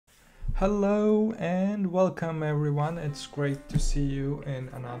Hello and welcome everyone. It's great to see you in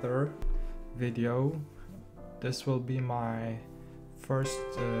another video. This will be my first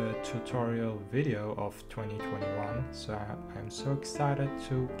tutorial video of 2021, so I'm so excited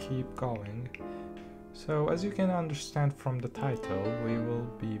to keep going. So as you can understand from the title, we will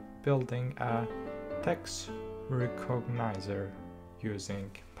be building a text recognizer using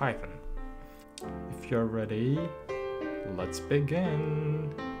Python. If you're ready, let's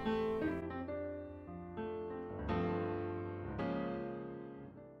begin.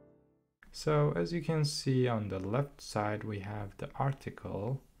 So as you can see, on the left side we have the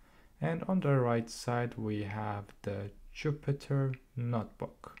article, and on the right side we have the Jupyter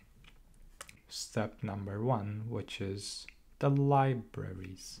Notebook. Step number 1, which is the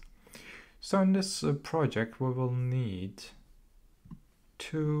libraries. So in this project we will need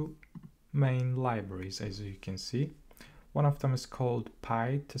two main libraries, as you can see. One of them is called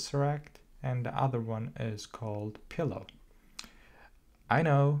PyTesseract and the other one is called Pillow. I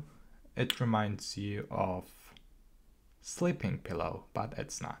know it reminds you of Sleeping Pillow, but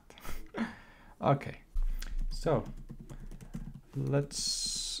it's not. Okay, so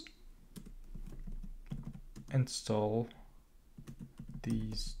let's install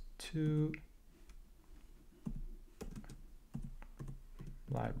these two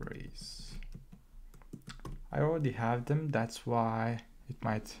libraries. I already have them, that's why it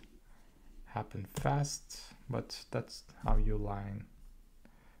might happen fast, but that's how you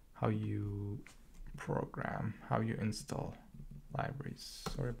program, how you install libraries.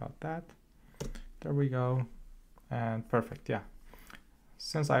 Sorry about that. There we go. And perfect, yeah.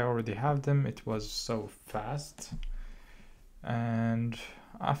 Since I already have them, it was so fast. And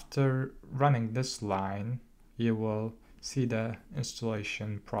after running this line, you will see the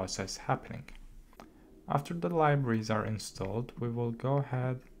installation process happening. After the libraries are installed, we will go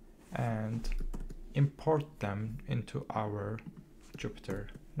ahead and import them into our Jupyter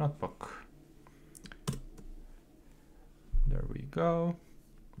Notebook. There we go.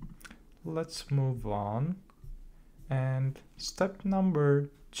 Let's move on. And step number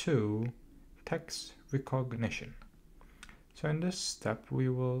 2, text recognition. So in this step we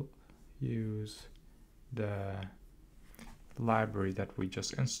will use the library that we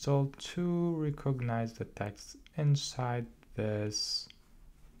just installed to recognize the text inside this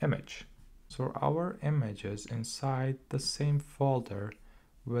image. So our image is inside the same folder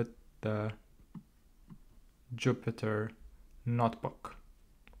with the Jupyter Notebook.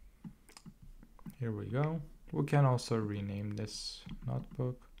 Here we go. We can also rename this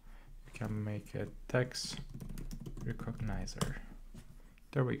notebook. We can make it text recognizer.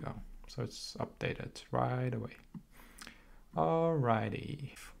 There we go. So it's updated right away.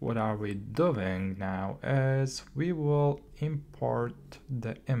 Alrighty, what are we doing now is we will import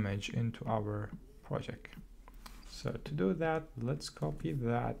the image into our project. So to do that, let's copy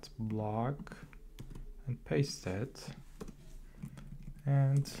that block and paste it.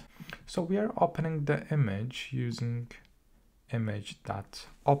 And so we are opening the image using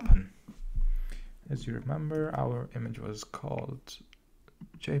image.open. As you remember, our image was called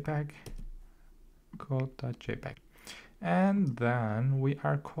JPEG, code.jpg. And then we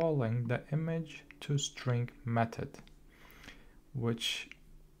are calling the image to string method, which,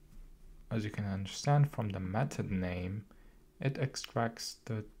 as you can understand from the method name, it extracts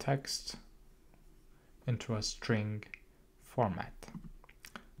the text into a string format.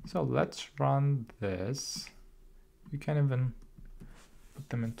 So let's run this. You can even put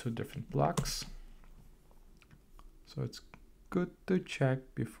them into different blocks. So it's good to check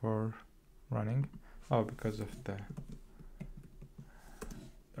before running. Oh, because of the,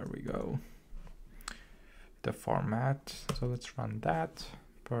 there we go, the format. So let's run that.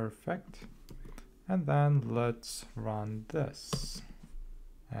 Perfect. And then let's run this.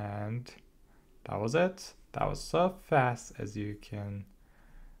 And that was it. That was so fast, as you can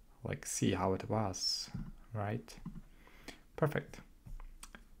see how it was, right? Perfect.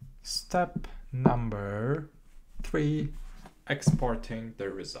 Step number 3, exporting the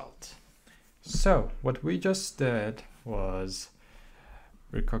result. So what we just did was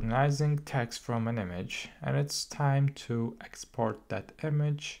recognizing text from an image, and it's time to export that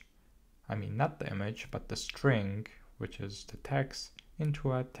image. I mean, not the image, but the string, which is the text,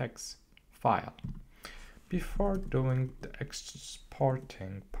 into a text file. Before doing the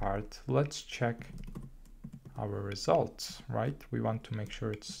exporting part, let's check our results, right? We want to make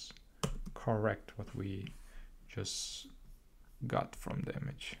sure it's correct what we just got from the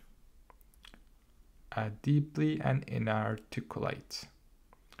image. Deeply and inarticulate.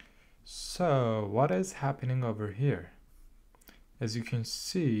 So what is happening over here? As you can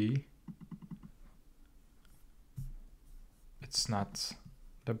see, it's not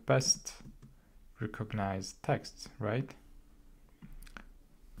the best recognized text, right?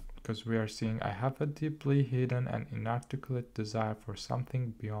 Because we are seeing, I have a deeply hidden and inarticulate desire for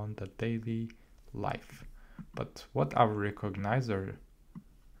something beyond the daily life. But what our recognizer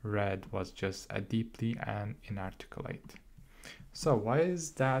read was just a deeply and inarticulate. So why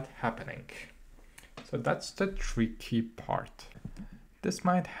is that happening? So that's the tricky part. This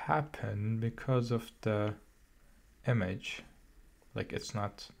might happen because of the image. Like it's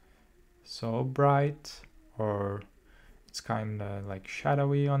not so bright, or it's kind of like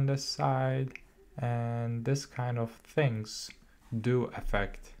shadowy on this side, and this kind of things do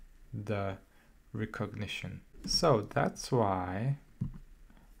affect the recognition. So that's why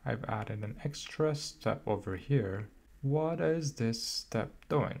I've added an extra step over here. What is this step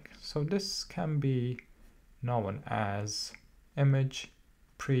doing? So this can be known as image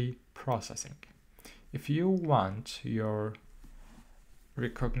pre-processing. If you want your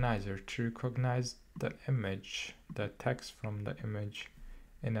recognizer to recognize the image, the text from the image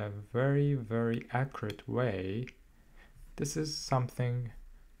in a very, very accurate way, this is something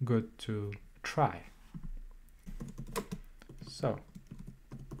good to try. So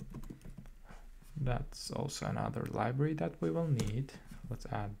that's also another library that we will need. Let's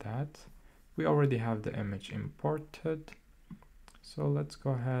add that. We already have the image imported, so let's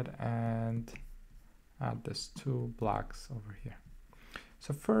go ahead and add these two blocks over here.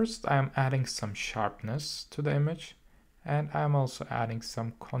 So first I'm adding some sharpness to the image, and I'm also adding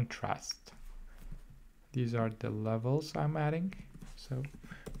some contrast. These are the levels I'm adding. So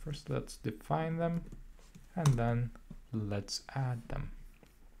first let's define them, and then let's add them.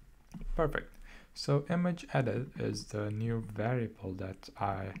 Perfect. So image edit is the new variable that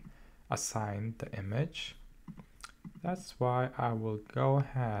I assigned the image. That's why I will go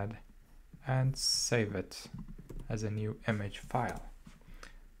ahead and save it as a new image file.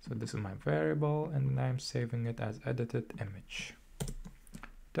 So this is my variable, and I'm saving it as edited image.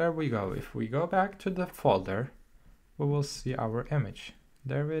 There we go. If we go back to the folder, we will see our image.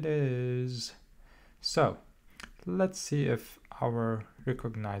 There it is. So let's see if our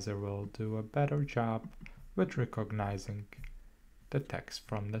recognizer will do a better job with recognizing the text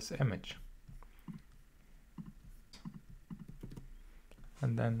from this image.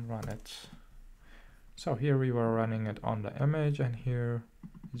 And then run it. So here we were running it on the image, and here,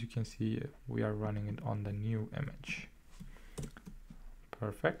 as you can see, we are running it on the new image.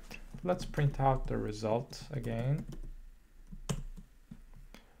 Perfect. Let's print out the result again.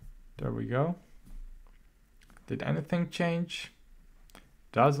 There we go. Did anything change?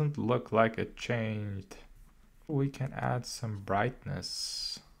 Doesn't look like it changed. We can add some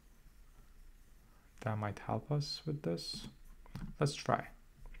brightness. That might help us with this. Let's try.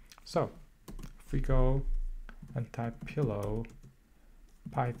 So if we go and type pillow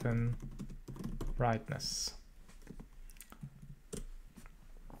Python brightness,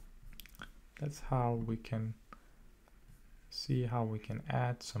 that's how we can see how we can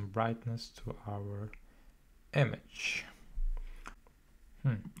add some brightness to our image.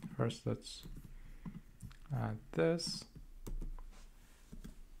 First let's add this.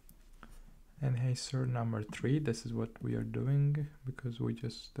 Enhancer number 3, this is what we are doing because we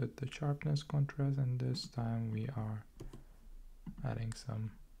just did the sharpness contrast, and this time we are adding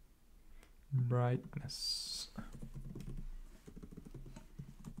some brightness.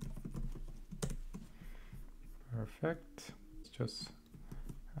 Perfect. Let's just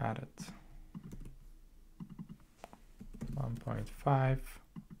add it. 1.5.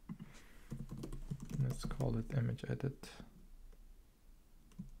 Let's call it image edit.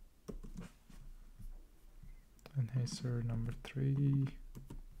 Enhancer number 3.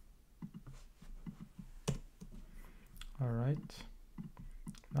 All right.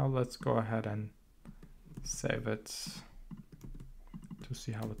 Now let's go ahead and save it to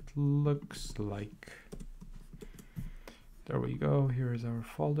see how it looks like. There we go. Here is our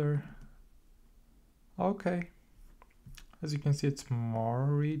folder. Okay. As you can see, it's more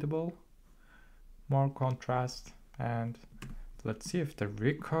readable, more contrast, and let's see if the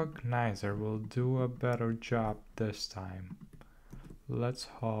recognizer will do a better job this time. Let's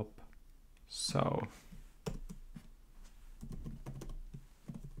hope so.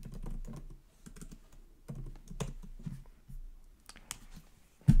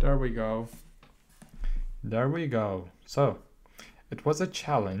 There we go. There we go. So it was a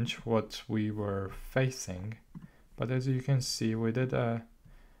challenge what we were facing, but as you can see, we did a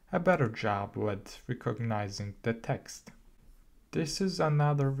better job with recognizing the text. This is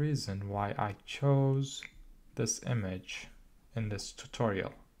another reason why I chose this image in this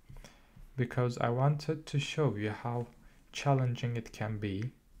tutorial, because I wanted to show you how challenging it can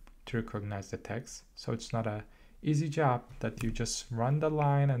be to recognize the text. So it's not a easy job that you just run the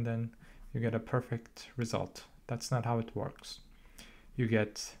line and then you get a perfect result. That's not how it works. You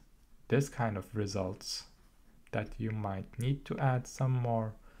get this kind of results that you might need to add some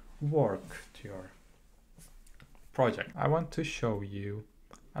more work to your project. I want to show you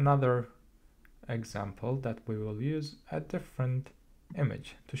another example that we will use a different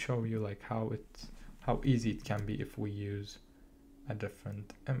image to show you like how easy it can be if we use a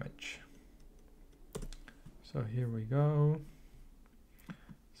different image. So here we go.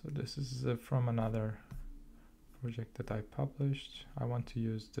 So this is from another project that I published. I want to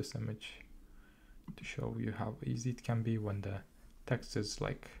use this image to show you how easy it can be when the text is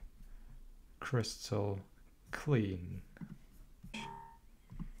like crystal clean.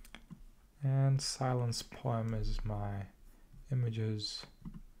 And Silence Poem is my image's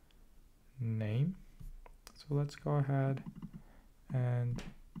name. So let's go ahead and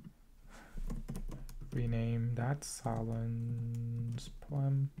rename that Silence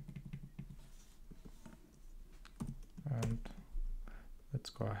Poem. And let's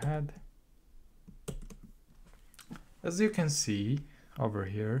go ahead. As you can see over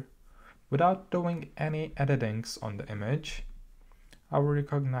here, without doing any editings on the image, our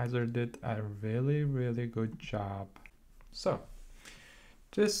recognizer did a really good job. So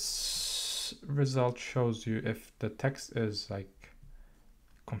this result shows you if the text is like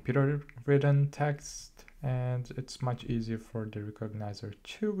computer written text, and it's much easier for the recognizer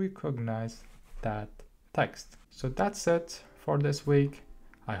to recognize that text. So that's it for this week.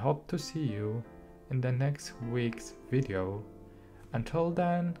 I hope to see you in the next week's video. Until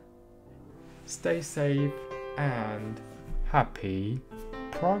then, stay safe and happy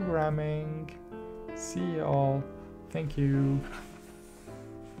programming. See you all. Thank you.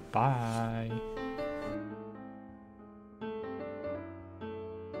 Bye.